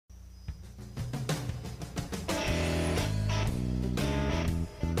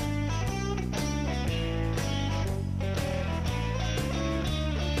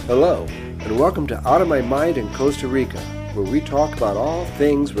Hello, and welcome to Out of My Mind in Costa Rica, where we talk about all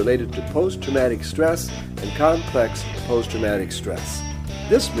things related to post-traumatic stress and complex post-traumatic stress.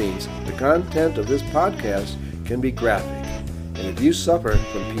 This means the content of this podcast can be graphic, and if you suffer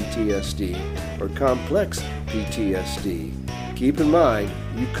from PTSD or complex PTSD, keep in mind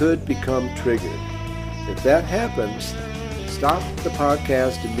you could become triggered. If that happens, stop the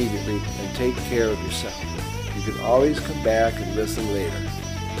podcast immediately and take care of yourself. You can always come back and listen later.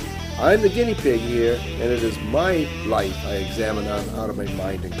 I'm the guinea pig here, and it is my life I examine on Out of My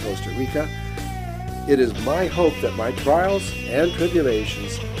Mind in Costa Rica. It is my hope that my trials and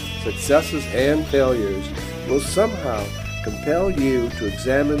tribulations, successes and failures will somehow compel you to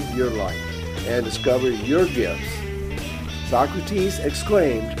examine your life and discover your gifts. Socrates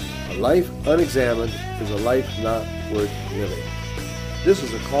exclaimed, "A life unexamined is a life not worth living." This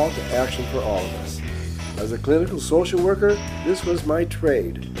is a call to action for all of us. As a clinical social worker, this was my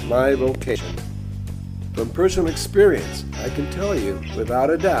trade, my vocation. From personal experience, I can tell you without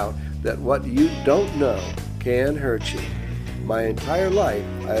a doubt that what you don't know can hurt you. My entire life,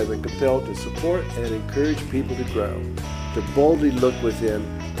 I have been compelled to support and encourage people to grow, to boldly look within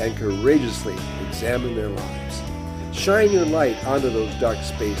and courageously examine their lives. Shine your light onto those dark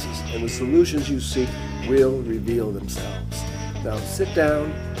spaces, and the solutions you seek will reveal themselves. Now sit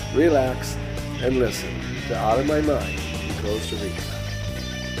down, relax, and listen to Out of My Mind in Costa Rica.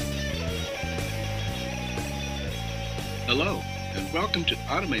 Hello, and welcome to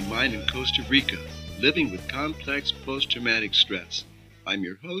Out of My Mind in Costa Rica, Living with Complex Post-Traumatic Stress. I'm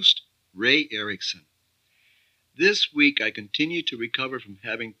your host, Ray Erickson. This week I continue to recover from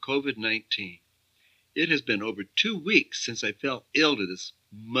having COVID-19. It has been over 2 weeks since I fell ill to this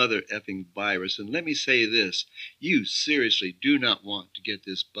mother effing virus, and let me say this, you seriously do not want to get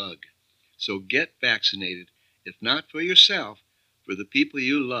this bug. So get vaccinated, if not for yourself, for the people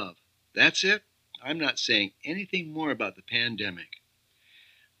you love. That's it. I'm not saying anything more about the pandemic.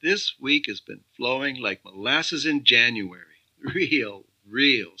 This week has been flowing like molasses in January. Real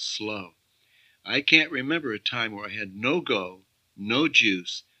slow. I can't remember a time where I had no go, no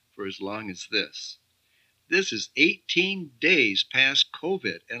juice for as long as this. This is 18 days past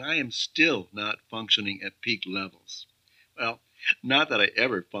COVID, and I am still not functioning at peak levels. Well, not that I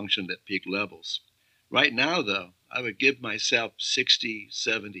ever functioned at peak levels. Right now, though, I would give myself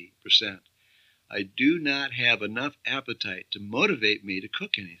 60-70%. I do not have enough appetite to motivate me to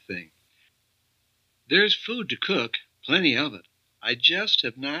cook anything. There's food to cook, plenty of it. I just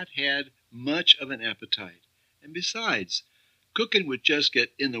have not had much of an appetite. And besides, cooking would just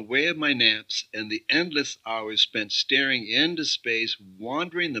get in the way of my naps and the endless hours spent staring into space,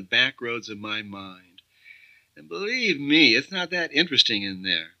 wandering the back roads of my mind. And believe me, it's not that interesting in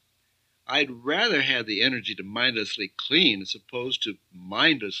there. I'd rather have the energy to mindlessly clean as opposed to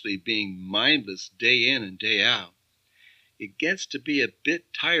mindlessly being mindless day in and day out. It gets to be a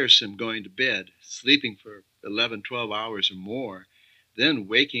bit tiresome going to bed, sleeping for 11, 12 hours or more, then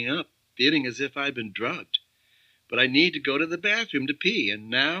waking up feeling as if I'd been drugged. But I need to go to the bathroom to pee, and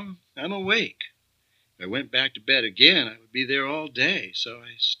now I'm awake. If I went back to bed again, I would be there all day, so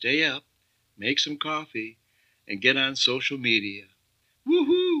I stay up, make some coffee, and get on social media.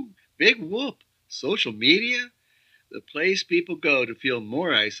 Woohoo! Big whoop! Social media? The place people go to feel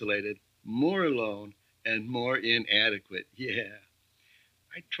more isolated, more alone, and more inadequate. Yeah.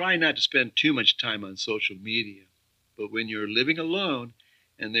 I try not to spend too much time on social media, but when you're living alone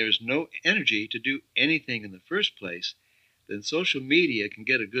and there's no energy to do anything in the first place, then social media can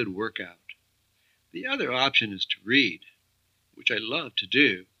get a good workout. The other option is to read, which I love to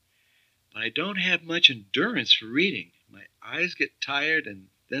do. But I don't have much endurance for reading. My eyes get tired and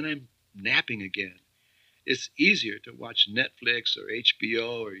then I'm napping again. It's easier to watch Netflix or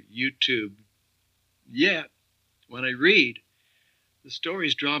HBO or YouTube. Yet, when I read, the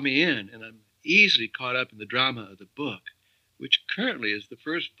stories draw me in and I'm easily caught up in the drama of the book, which currently is the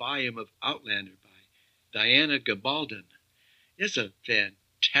first volume of Outlander by Diana Gabaldon. It's a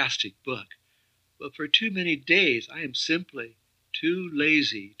fantastic book, but for too many days I am simply too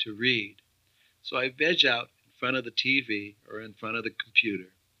lazy to read. So I veg out in front of the TV or in front of the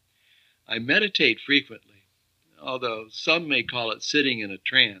computer. I meditate frequently, although some may call it sitting in a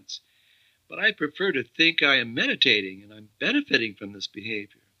trance, but I prefer to think I am meditating and I'm benefiting from this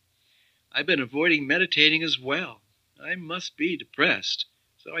behavior. I've been avoiding meditating as well. I must be depressed,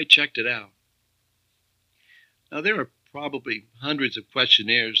 so I checked it out. Now, there are probably hundreds of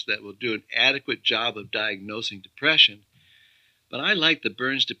questionnaires that will do an adequate job of diagnosing depression, but I like the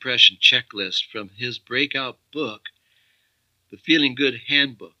Burns Depression Checklist from his breakout book, The Feeling Good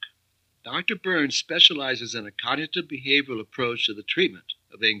Handbook. Dr. Burns specializes in a cognitive behavioral approach to the treatment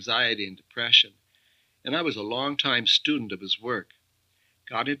of anxiety and depression, and I was a long-time student of his work.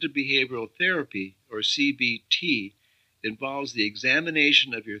 Cognitive behavioral therapy, or CBT, involves the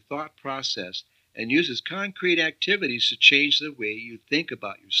examination of your thought process and uses concrete activities to change the way you think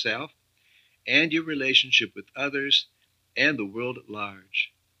about yourself and your relationship with others and the world at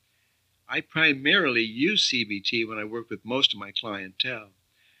large. I primarily use CBT when I work with most of my clientele.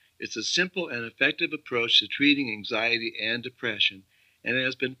 It's a simple and effective approach to treating anxiety and depression, and it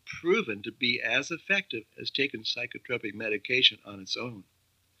has been proven to be as effective as taking psychotropic medication on its own.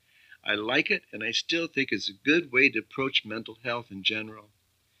 I like it, and I still think it's a good way to approach mental health in general.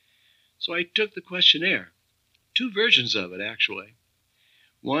 So I took the questionnaire, 2 versions of it actually.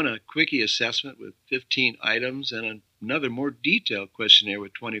 One, a quickie assessment with 15 items, and another more detailed questionnaire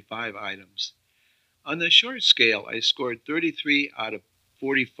with 25 items. On the short scale, I scored 33 out of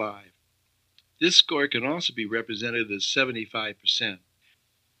 45. This score can also be represented as 75%.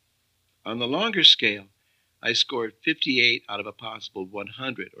 On the longer scale, I scored 58 out of a possible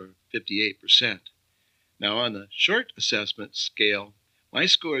 100, or 58%. Now, on the short assessment scale, my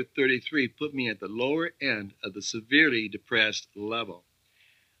score of 33 put me at the lower end of the severely depressed level.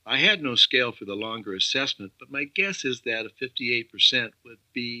 I had no scale for the longer assessment, but my guess is that a 58% would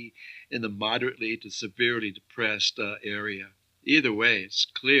be in the moderately to severely depressed area. Either way, it's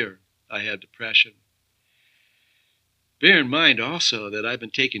clear I have depression. Bear in mind also that I've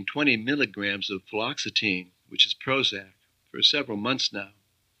been taking 20 milligrams of fluoxetine, which is Prozac, for several months now.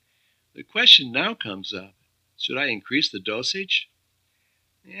 The question now comes up, should I increase the dosage?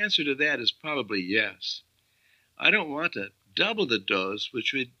 The answer to that is probably yes. I don't want to double the dose,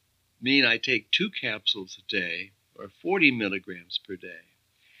 which would mean I take 2 capsules a day, or 40 milligrams per day.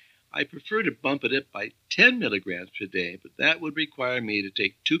 I prefer to bump it up by 10 milligrams per day, but that would require me to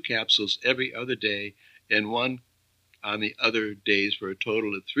take 2 capsules every other day and 1 on the other days for a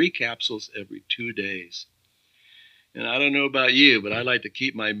total of 3 capsules every 2 days. And I don't know about you, but I like to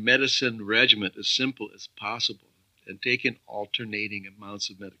keep my medicine regimen as simple as possible. And taking alternating amounts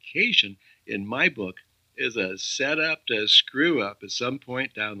of medication, in my book, is a setup to screw up at some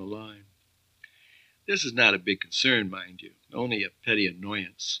point down the line. This is not a big concern, mind you, only a petty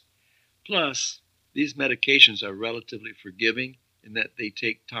annoyance. Plus, these medications are relatively forgiving in that they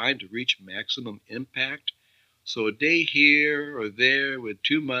take time to reach maximum impact, so a day here or there with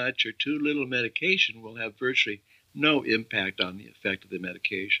too much or too little medication will have virtually no impact on the effect of the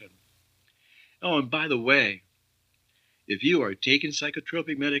medication. Oh, and by the way, if you are taking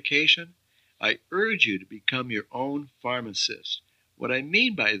psychotropic medication, I urge you to become your own pharmacist. What I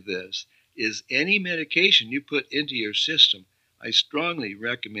mean by this is any medication you put into your system, I strongly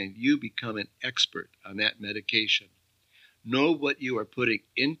recommend you become an expert on that medication. Know what you are putting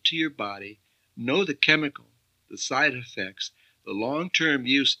into your body, know the chemical, the side effects, the long-term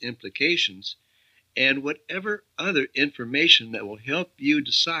use implications, and whatever other information that will help you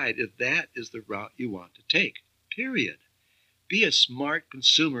decide if that is the route you want to take, period. Be a smart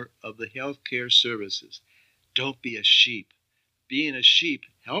consumer of the healthcare services. Don't be a sheep. Being a sheep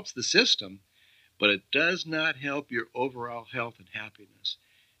helps the system, but it does not help your overall health and happiness.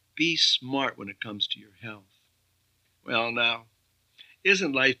 Be smart when it comes to your health. Well, now,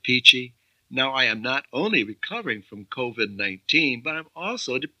 isn't life peachy? Now I am not only recovering from COVID-19, but I'm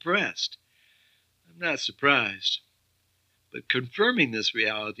also depressed. I'm not surprised. But confirming this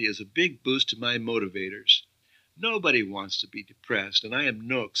reality is a big boost to my motivators. Nobody wants to be depressed, and I am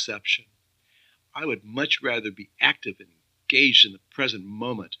no exception. I would much rather be active and engaged in the present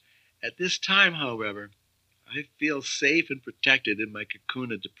moment. At this time, however, I feel safe and protected in my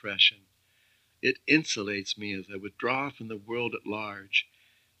cocoon of depression. It insulates me as I withdraw from the world at large,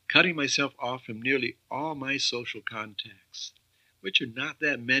 cutting myself off from nearly all my social contacts, which are not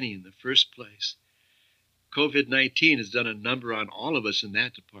that many in the first place. COVID-19 has done a number on all of us in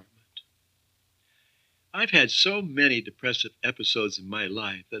that department. I've had so many depressive episodes in my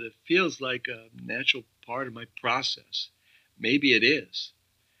life that it feels like a natural part of my process. Maybe it is.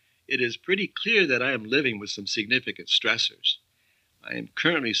 It is pretty clear that I am living with some significant stressors. I am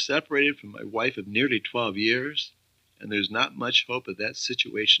currently separated from my wife of nearly 12 years, and there's not much hope of that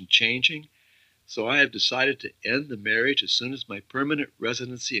situation changing, so I have decided to end the marriage as soon as my permanent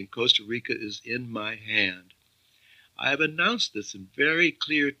residency in Costa Rica is in my hand. I have announced this in very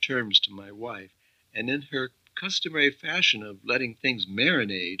clear terms to my wife, and in her customary fashion of letting things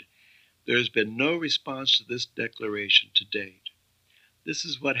marinate, there has been no response to this declaration to date. This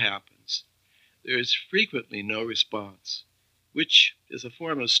is what happens. There is frequently no response, which is a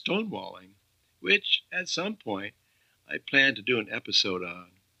form of stonewalling, which, at some point, I plan to do an episode on.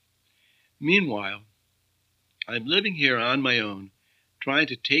 Meanwhile, I'm living here on my own, trying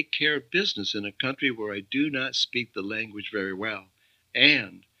to take care of business in a country where I do not speak the language very well,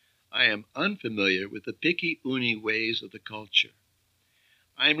 and I am unfamiliar with the picky-uni ways of the culture.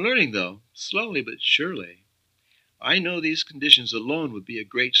 I am learning, though, slowly but surely. I know these conditions alone would be a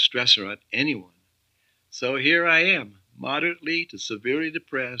great stressor on anyone. So here I am, moderately to severely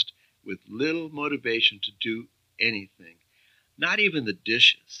depressed, with little motivation to do anything. Not even the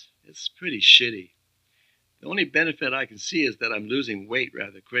dishes. It's pretty shitty. The only benefit I can see is that I'm losing weight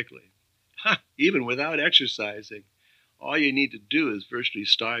rather quickly. Even without exercising. All you need to do is virtually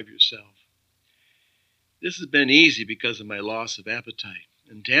starve yourself. This has been easy because of my loss of appetite.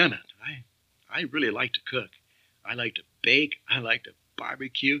 And damn it, I really like to cook. I like to bake. I like to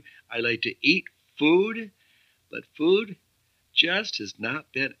barbecue. I like to eat food. But food just has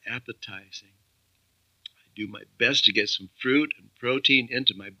not been appetizing. I do my best to get some fruit and protein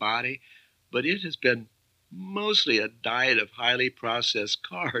into my body, but it has been mostly a diet of highly processed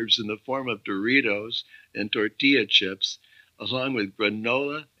carbs in the form of Doritos and tortilla chips, along with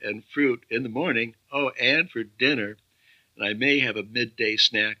granola and fruit in the morning, and for dinner, and I may have a midday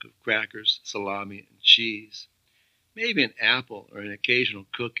snack of crackers, salami, and cheese. Maybe an apple or an occasional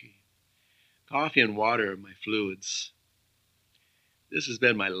cookie. Coffee and water are my fluids. This has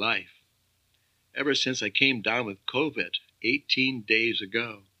been my life, ever since I came down with COVID 18 days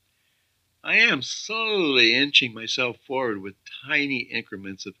ago. I am slowly inching myself forward with tiny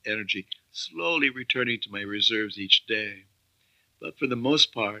increments of energy, slowly returning to my reserves each day. But for the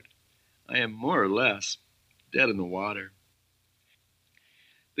most part, I am more or less dead in the water.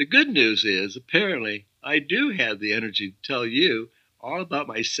 The good news is, apparently, I do have the energy to tell you all about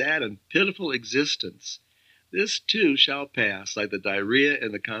my sad and pitiful existence. This too shall pass, like the diarrhea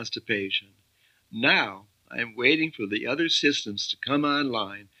and the constipation. Now I am waiting for the other systems to come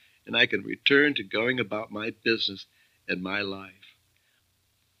online, and I can return to going about my business and my life.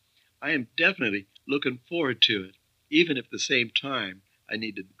 I am definitely looking forward to it, even if at the same time I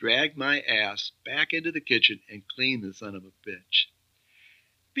need to drag my ass back into the kitchen and clean the son of a bitch.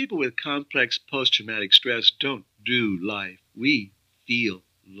 People with complex post-traumatic stress don't do life. We feel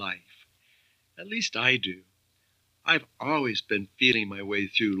life. At least I do. I've always been feeling my way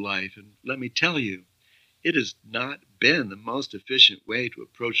through life, and let me tell you, it has not been the most efficient way to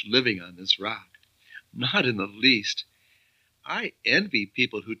approach living on this rock. Not in the least. I envy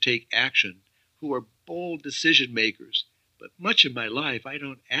people who take action, who are bold decision makers, but much of my life I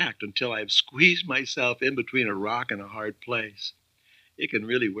don't act until I've squeezed myself in between a rock and a hard place. It can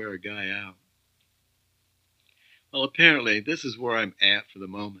really wear a guy out. Well, apparently this is where I'm at for the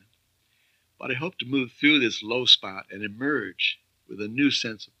moment. But I hope to move through this low spot and emerge with a new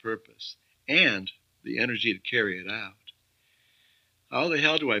sense of purpose and the energy to carry it out. How the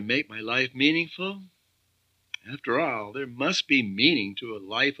hell do I make my life meaningful? After all, there must be meaning to a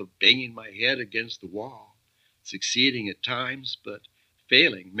life of banging my head against the wall, succeeding at times, but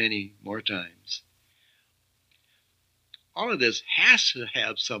failing many more times. All of this has to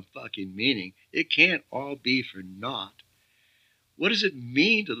have some fucking meaning. It can't all be for naught. What does it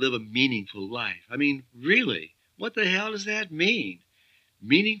mean to live a meaningful life? I mean, really, what the hell does that mean?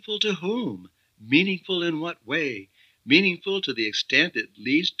 Meaningful to whom? Meaningful in what way? Meaningful to the extent it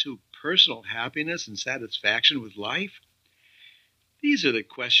leads to personal happiness and satisfaction with life? These are the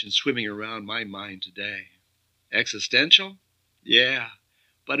questions swimming around my mind today. Existential? Yeah,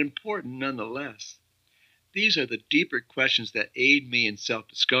 but important nonetheless. These are the deeper questions that aid me in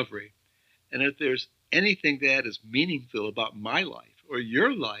self-discovery. And if there's anything that is meaningful about my life or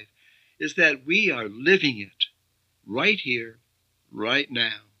your life, is that we are living it right here, right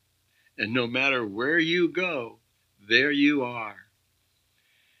now. And no matter where you go, there you are.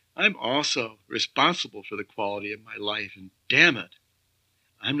 I'm also responsible for the quality of my life, and damn it,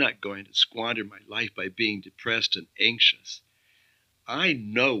 I'm not going to squander my life by being depressed and anxious. I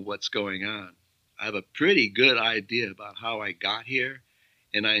know what's going on. I have a pretty good idea about how I got here,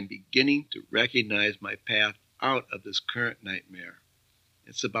 and I am beginning to recognize my path out of this current nightmare.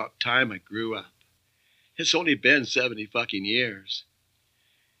 It's about time I grew up. It's only been 70 fucking years.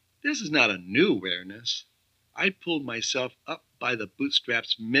 This is not a new awareness. I pulled myself up by the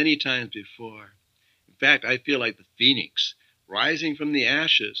bootstraps many times before. In fact, I feel like the phoenix, rising from the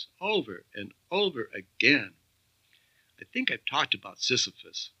ashes over and over again. I think I've talked about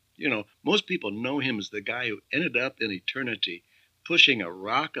Sisyphus. You know, most people know him as the guy who ended up in eternity, pushing a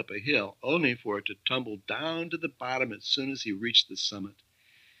rock up a hill only for it to tumble down to the bottom as soon as he reached the summit.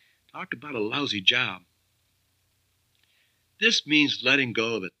 Talk about a lousy job. This means letting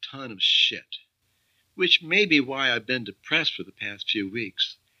go of a ton of shit, which may be why I've been depressed for the past few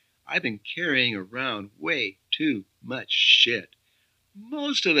weeks. I've been carrying around way too much shit,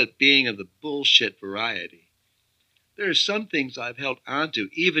 most of it being of the bullshit variety. There are some things I've held onto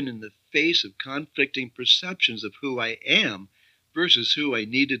even in the face of conflicting perceptions of who I am versus who I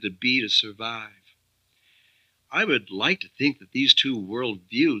needed to be to survive. I would like to think that these two world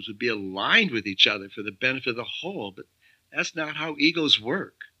views would be aligned with each other for the benefit of the whole, but that's not how egos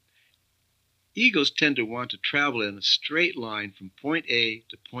work. Egos tend to want to travel in a straight line from point A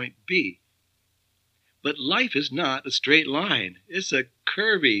to point B. But life is not a straight line. It's a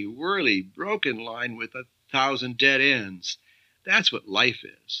curvy, whirly, broken line with 1,000 dead ends. That's what life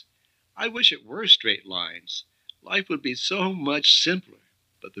is. I wish it were straight lines. Life would be so much simpler.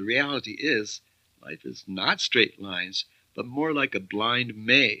 But the reality is, life is not straight lines, but more like a blind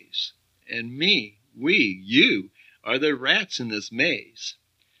maze. And you, are the rats in this maze.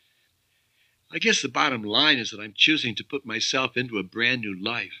 I guess the bottom line is that I'm choosing to put myself into a brand new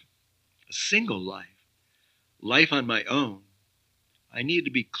life. A single life. Life on my own. I need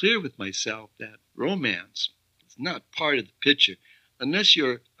to be clear with myself that romance is not part of the picture unless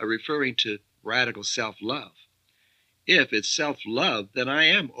you're referring to radical self-love. If it's self-love, then I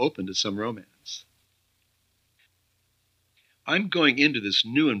am open to some romance. I'm going into this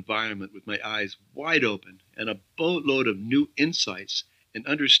new environment with my eyes wide open and a boatload of new insights and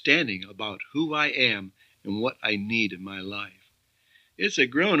understanding about who I am and what I need in my life. It's a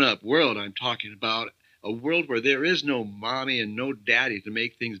grown-up world I'm talking about, a world where there is no mommy and no daddy to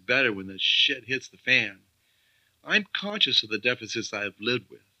make things better when the shit hits the fan. I'm conscious of the deficits I have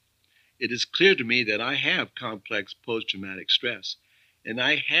lived with. It is clear to me that I have complex post-traumatic stress, and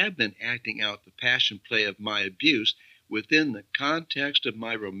I have been acting out the passion play of my abuse within the context of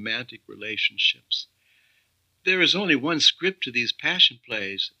my romantic relationships. There is only one script to these passion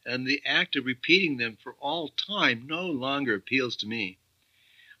plays, and the act of repeating them for all time no longer appeals to me.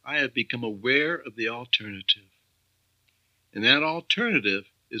 I have become aware of the alternative. And that alternative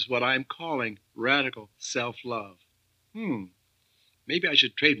is what I'm calling radical self-love. Maybe I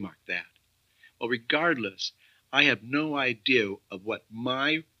should trademark that. Well, regardless, I have no idea of what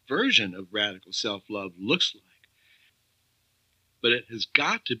my version of radical self-love looks like. But it has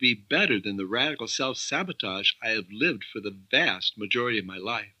got to be better than the radical self-sabotage I have lived for the vast majority of my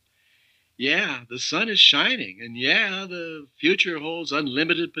life. Yeah, the sun is shining, and yeah, the future holds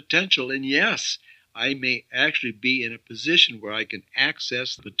unlimited potential, and yes, I may actually be in a position where I can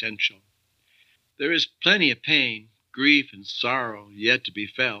access the potential. There is plenty of pain, grief, and sorrow yet to be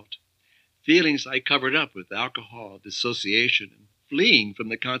felt. Feelings I covered up with alcohol, dissociation, and fleeing from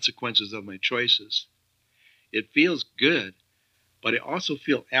the consequences of my choices. It feels good, but I also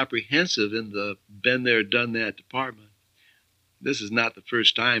feel apprehensive in the been there, done that department. This is not the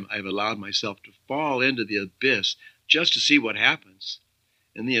first time I've allowed myself to fall into the abyss just to see what happens.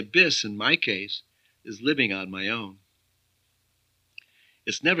 And the abyss, in my case, is living on my own.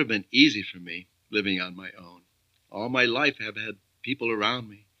 It's never been easy for me living on my own. All my life I've had people around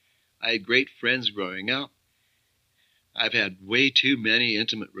me. I had great friends growing up. I've had way too many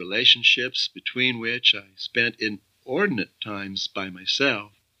intimate relationships, between which I spent inordinate times by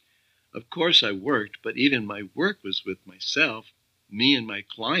myself. Of course I worked, but even my work was with myself, me and my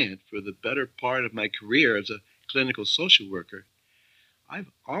client, for the better part of my career as a clinical social worker.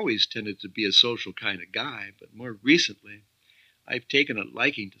 I've always tended to be a social kind of guy, but more recently, I've taken a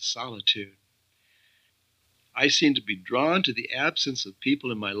liking to solitude. I seem to be drawn to the absence of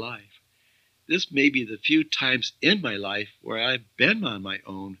people in my life. This may be the few times in my life where I've been on my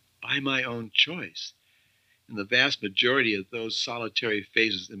own by my own choice. And the vast majority of those solitary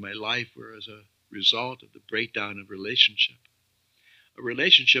phases in my life were as a result of the breakdown of relationship, a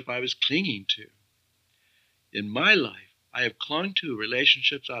relationship I was clinging to. In my life, I have clung to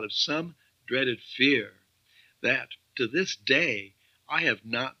relationships out of some dreaded fear that, to this day, I have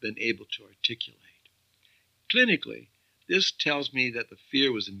not been able to articulate. Clinically, this tells me that the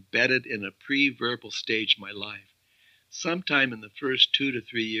fear was embedded in a pre-verbal stage of my life, sometime in the first 2 to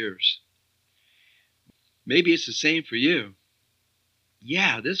 3 years. Maybe it's the same for you.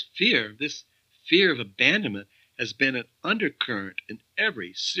 Yeah, this fear of abandonment has been an undercurrent in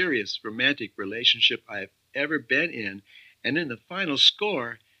every serious romantic relationship I have ever been in, and in the final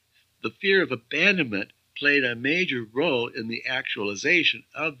score, the fear of abandonment played a major role in the actualization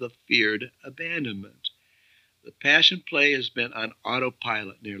of the feared abandonment. The passion play has been on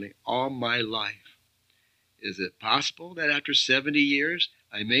autopilot nearly all my life. Is it possible that after 70 years,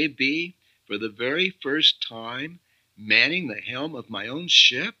 I may be, for the very first time, manning the helm of my own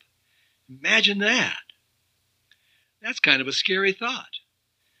ship? Imagine that. That's kind of a scary thought.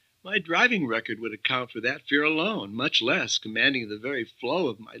 My driving record would account for that fear alone, much less commanding the very flow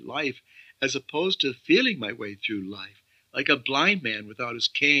of my life as opposed to feeling my way through life, like a blind man without his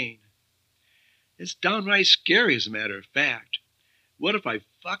cane. It's downright scary, as a matter of fact. What if I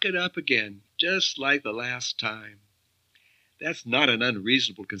fuck it up again, just like the last time? That's not an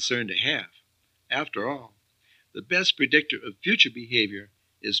unreasonable concern to have. After all, the best predictor of future behavior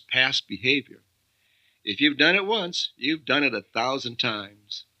is past behavior. If you've done it once, you've done it 1,000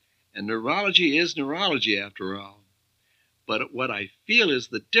 times. And neurology is neurology, after all. But what I feel is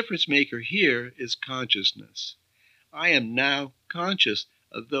the difference maker here is consciousness. I am now conscious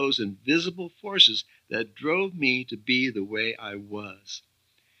of those invisible forces that drove me to be the way I was.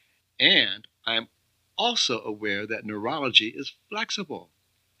 And I'm also aware that neurology is flexible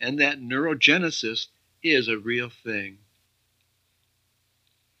and that neurogenesis is a real thing.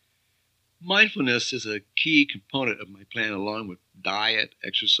 Mindfulness is a key component of my plan, along with diet,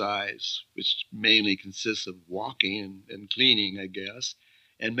 exercise, which mainly consists of walking and cleaning, I guess,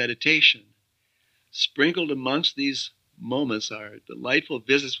 and meditation. Sprinkled amongst these moments are delightful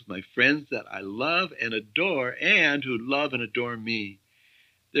visits with my friends that I love and adore and who love and adore me.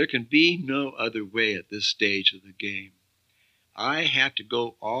 There can be no other way at this stage of the game. I have to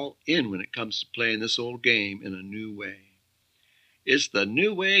go all in when it comes to playing this old game in a new way. It's the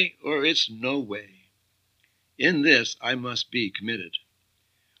new way or it's no way. In this, I must be committed.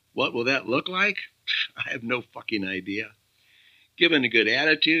 What will that look like? I have no fucking idea. Given a good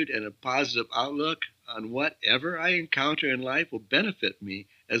attitude and a positive outlook on whatever I encounter in life will benefit me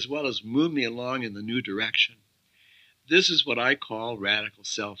as well as move me along in the new direction. This is what I call radical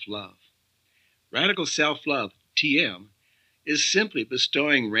self-love. Radical self-love, TM, is simply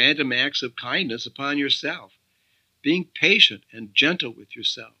bestowing random acts of kindness upon yourself, being patient and gentle with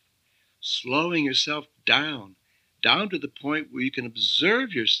yourself, slowing yourself down to the point where you can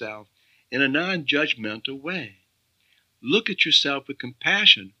observe yourself in a non-judgmental way. Look at yourself with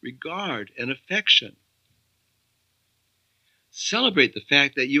compassion, regard, and affection. Celebrate the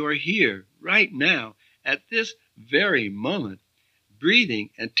fact that you are here, right now, at this very moment, breathing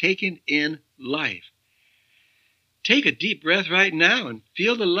and taking in life. Take a deep breath right now and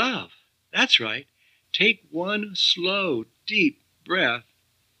feel the love. That's right. Take one slow, deep breath.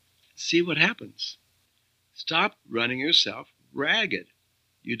 See what happens. Stop running yourself ragged.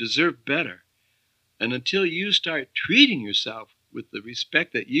 You deserve better. And until you start treating yourself with the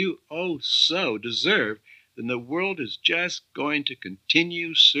respect that you so deserve, then the world is just going to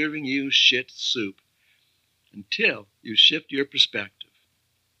continue serving you shit soup until you shift your perspective.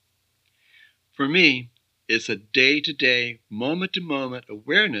 For me, it's a day-to-day, moment-to-moment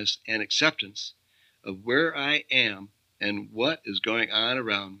awareness and acceptance of where I am and what is going on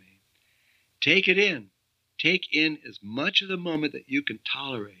around me. Take it in. Take in as much of the moment that you can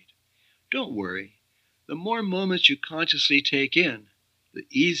tolerate. Don't worry. The more moments you consciously take in, the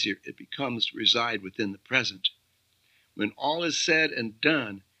easier it becomes to reside within the present. When all is said and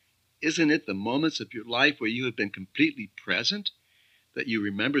done, isn't it the moments of your life where you have been completely present that you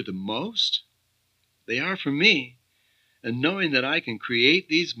remember the most? They are for me. And knowing that I can create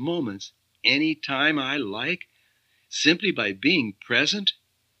these moments any time I like, simply by being present,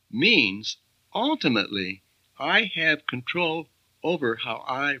 means ultimately I have control over how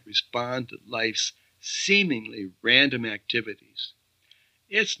I respond to life's seemingly random activities.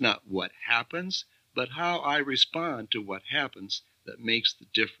 It's not what happens, but how I respond to what happens that makes the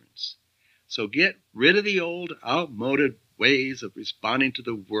difference. So get rid of the old, outmoded ways of responding to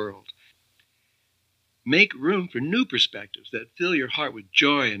the world. Make room for new perspectives that fill your heart with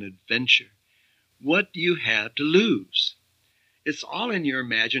joy and adventure. What do you have to lose? It's all in your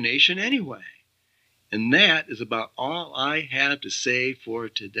imagination anyway. And that is about all I have to say for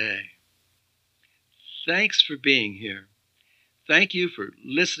today. Thanks for being here. Thank you for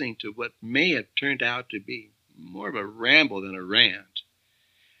listening to what may have turned out to be more of a ramble than a rant.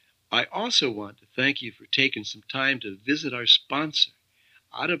 I also want to thank you for taking some time to visit our sponsor,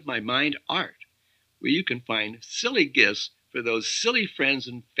 Out of My Mind Art, where you can find silly gifts for those silly friends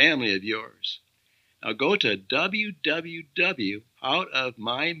and family of yours. Now go to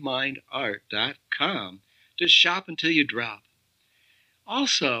www.outofmymindart.com to shop until you drop.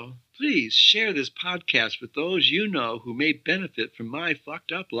 Also, please share this podcast with those you know who may benefit from my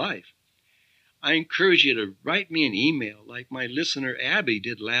fucked up life. I encourage you to write me an email like my listener Abby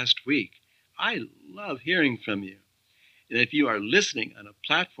did last week. I love hearing from you. And if you are listening on a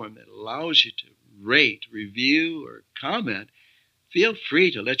platform that allows you to rate, review, or comment, feel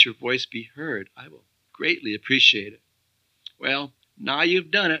free to let your voice be heard. I will greatly appreciate it. Well, now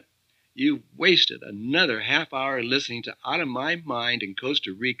you've done it. You've wasted another half hour listening to Out of My Mind in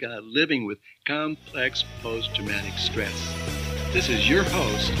Costa Rica, living with complex post-traumatic stress. This is your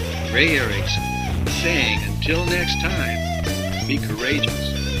host, Ray Erickson. saying until next time, be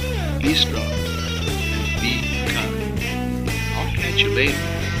courageous, be strong, and be kind. I'll catch you later.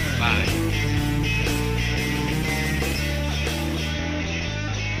 Bye.